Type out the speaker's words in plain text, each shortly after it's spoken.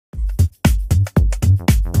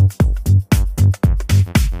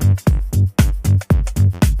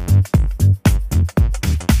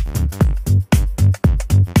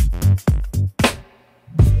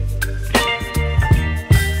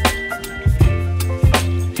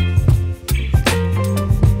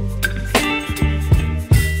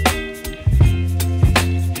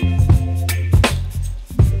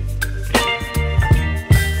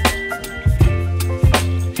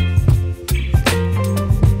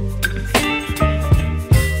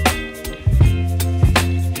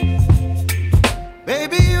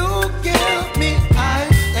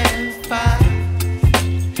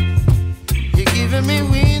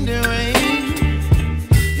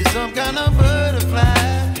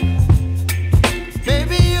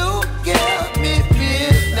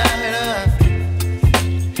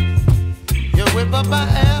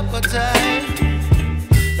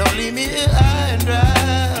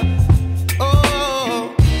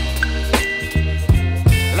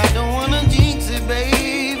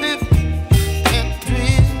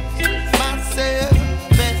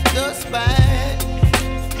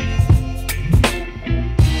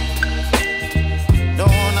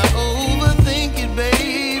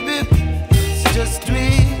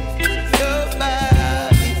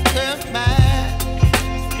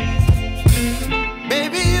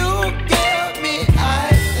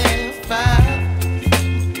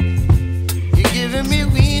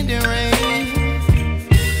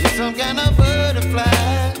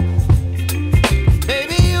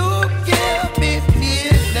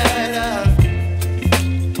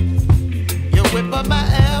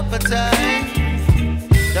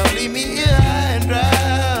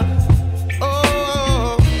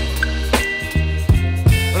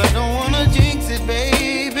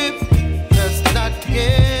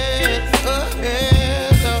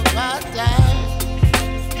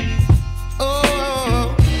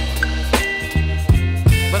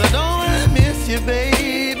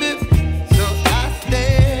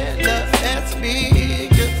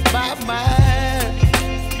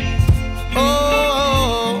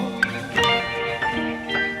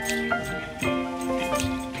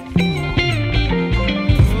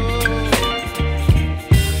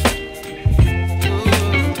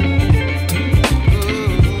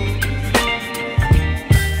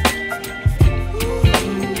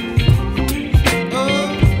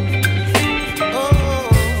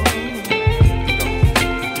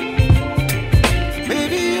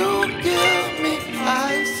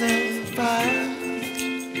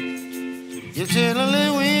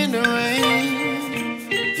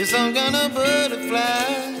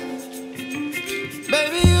butterfly.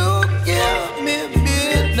 Baby, you give me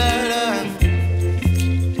midnight.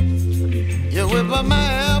 You whip up my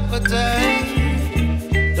appetite.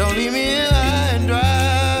 Don't leave me here high and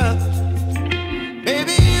dry.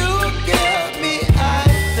 Baby, you give me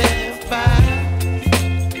ice and fire.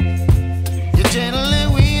 You're channeling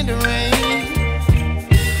wind and rain.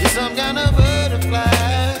 You're some kind of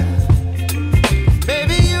butterfly.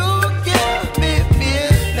 Baby, you give me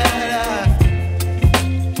midnight.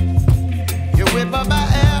 You whip up my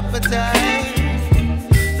appetite.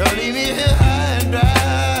 Don't leave me here high and dry.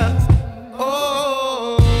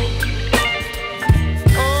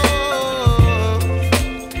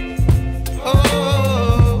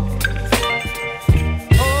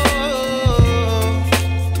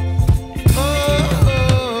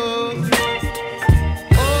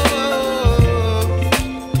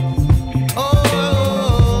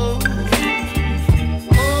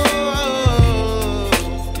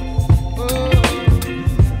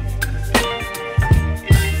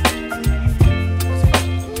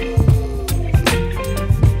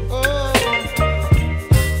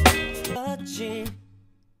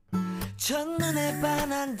 첫눈에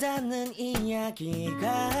반한다는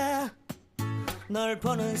이야기가 널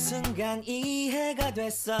보는 순간 이해가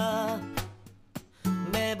됐어.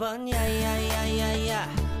 매번 야야야야야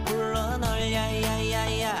불러 널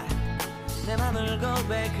야야야야 내 맘을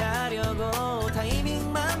고백하려고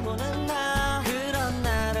타이밍만 보는 나. 그런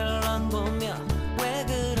나를 넌 보며 왜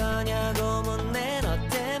그러냐고 묻네 너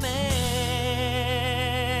때문에.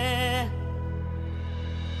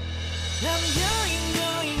 I'm going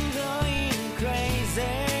crazy.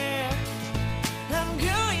 I'm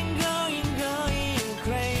going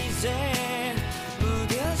crazy.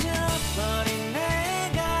 무뎌져 버린 내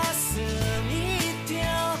가슴이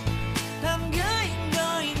뛰어. I'm going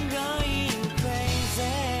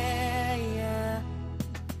crazy. Yeah.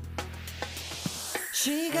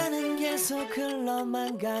 시간은 계속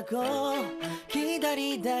흘러만 가고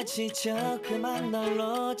기다리다 지쳐 그만 널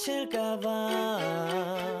놓칠까봐.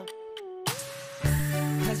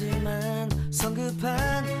 하지만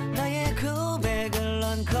성급한 나의 고백을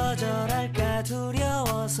넌 거절할까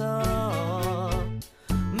두려워서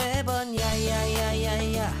매번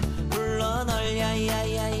야야야야야 불러 널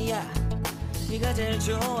야야야야 네가 제일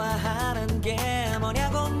좋아하는 게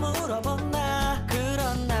뭐냐고 물어본 나.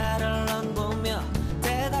 그런 나를 넌 보며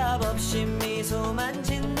대답 없이 미소만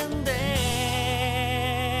짓는데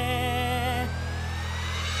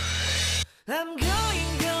I'm going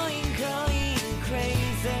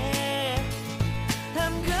crazy.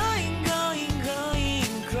 I'm going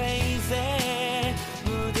crazy.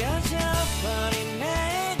 무뎌져 버린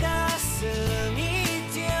내 가슴이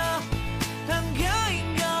뛰어. I'm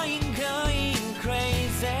going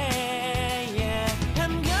crazy. Yeah.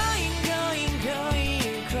 I'm going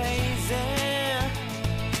crazy.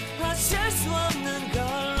 어쩔 수 없는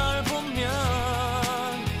걸 널 보면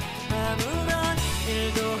아무런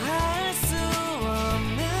일도 할 수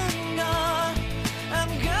없는 걸.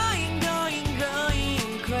 I'm going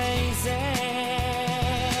crazy.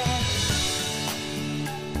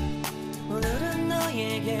 오늘은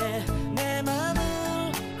너에게 내 맘을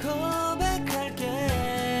고백할게.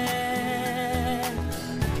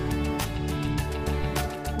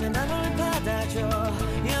 내 맘을 받아줘.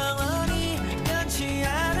 영원히 변치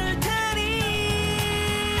않을 테니.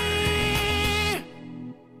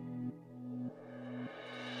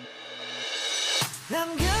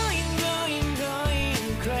 I'm going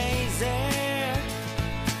crazy.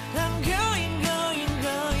 I'm going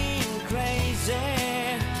crazy.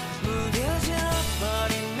 무뎌져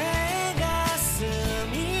버린 내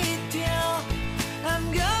가슴이 뛰어. I'm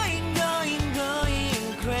going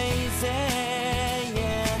crazy.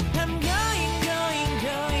 Yeah. I'm going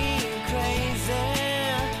crazy.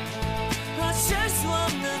 어쩔 수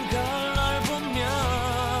없는 걸 널 보면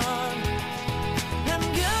I'm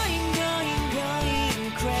going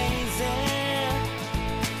crazy.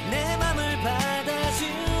 내 맘을 받아준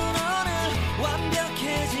오늘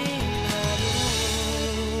완벽해진 하루.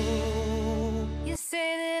 You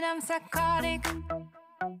say that I'm psychotic,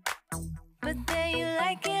 but then you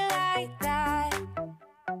like it like that.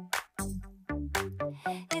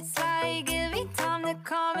 It's like every time the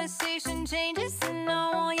conversation changes and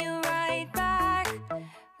I want you right back,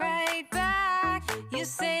 right back. You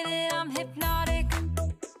say that I'm hypnotic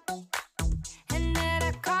and that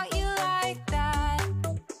I caught you like that.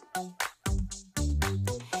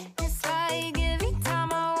 It's like every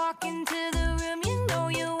time I walk into the room, you know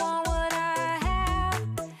you want what I have,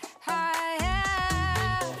 I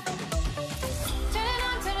have. Turn it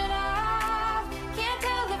on, turn it off. Can't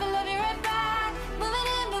tell if I love you right back. Moving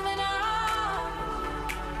in, moving on.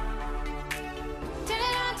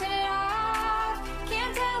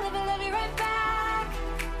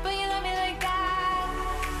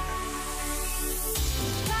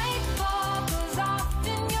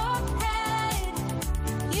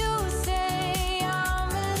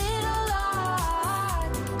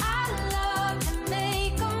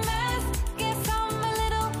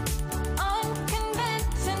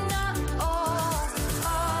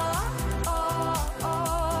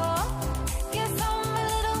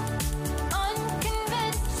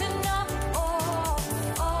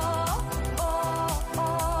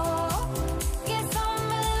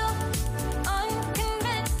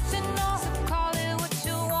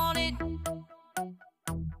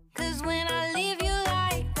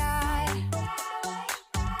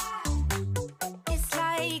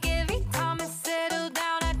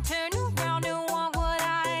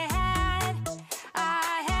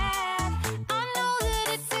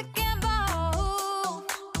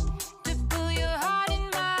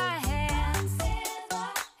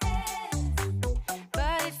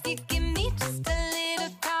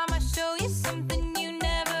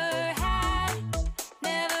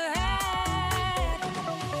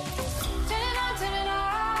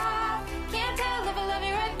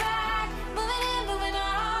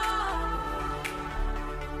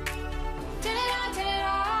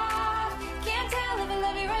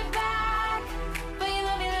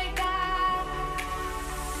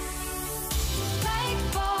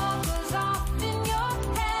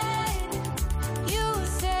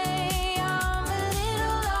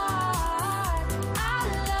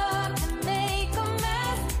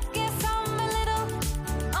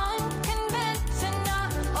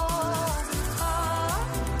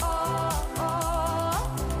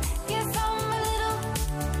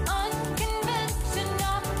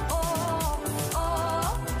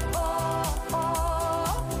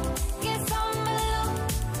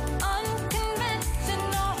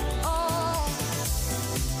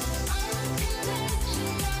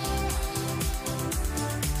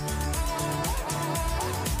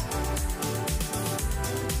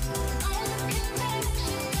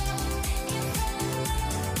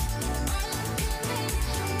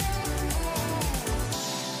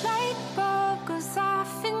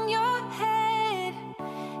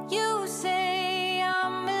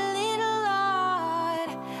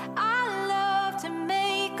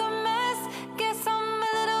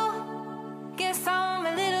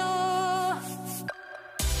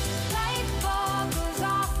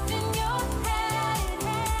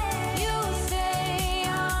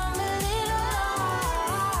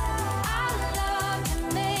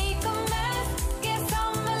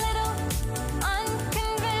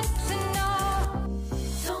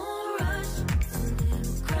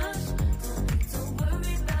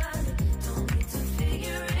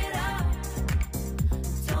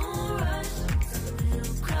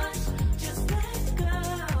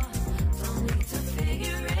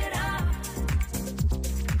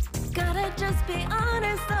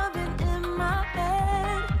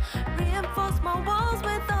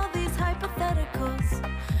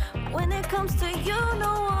 comes to you,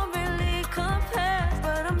 no one really compares.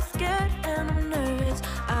 But I'm scared and I'm nervous.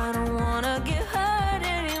 I don't wanna get hurt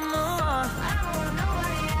anymore. I don't want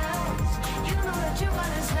nobody else. You know that you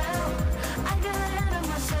want as hell. I get ahead of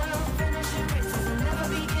myself. Finishing races and never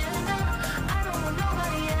begin. I don't want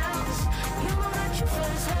nobody else. You know that you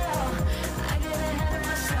feel as hell. I get ahead of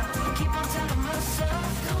myself. Keep on telling myself,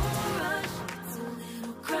 don't rush. It's a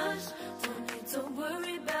little crush. Don't need to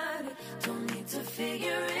worry about it. Don't need to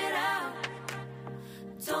figure it out.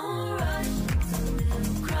 Don't rush. It's a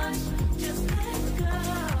little crush. Just let go.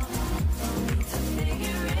 Don't need to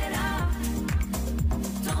figure it out.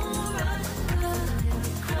 Don't rush. A little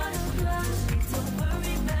crush, crush. Don't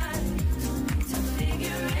worry about it. Don't need to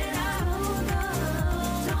figure it out.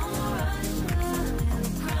 Don't rush. A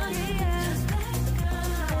little crush. Just let go.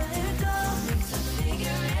 Let it go. Need to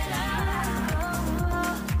figure it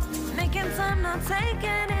out. Making time, not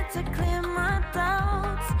taking it to clear my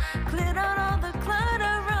doubts. Cleared out all the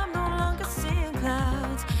clutter. I'm no longer seeing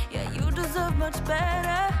clouds. Yeah, you deserve much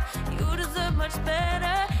better. You deserve much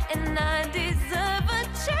better. And I deserve